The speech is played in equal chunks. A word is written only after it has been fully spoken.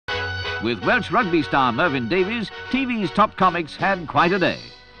With Welsh rugby star Mervyn Davies, TV's top comics had quite a day.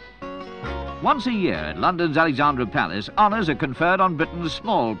 Once a year, London's Alexandra Palace, honours are conferred on Britain's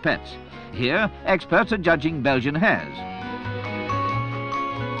small pets. Here, experts are judging Belgian hares,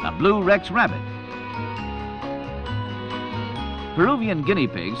 a blue Rex rabbit. Peruvian guinea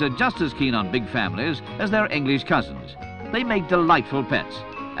pigs are just as keen on big families as their English cousins. They make delightful pets,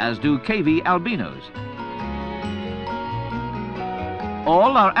 as do KV albinos.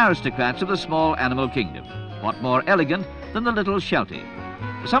 All are aristocrats of the small animal kingdom. What more elegant than the little Sheltie?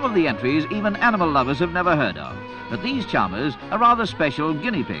 Some of the entries even animal lovers have never heard of, but these charmers are rather special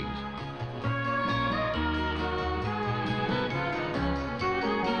guinea pigs.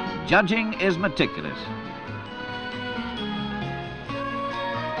 Judging is meticulous.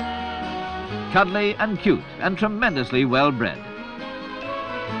 Cuddly and cute and tremendously well bred.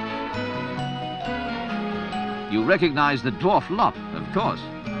 You recognize the dwarf lop, of course.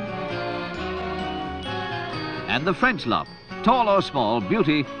 And the French lop. Tall or small,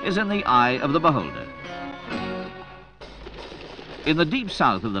 beauty is in the eye of the beholder. In the deep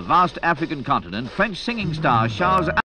south of the vast African continent, French singing star Charles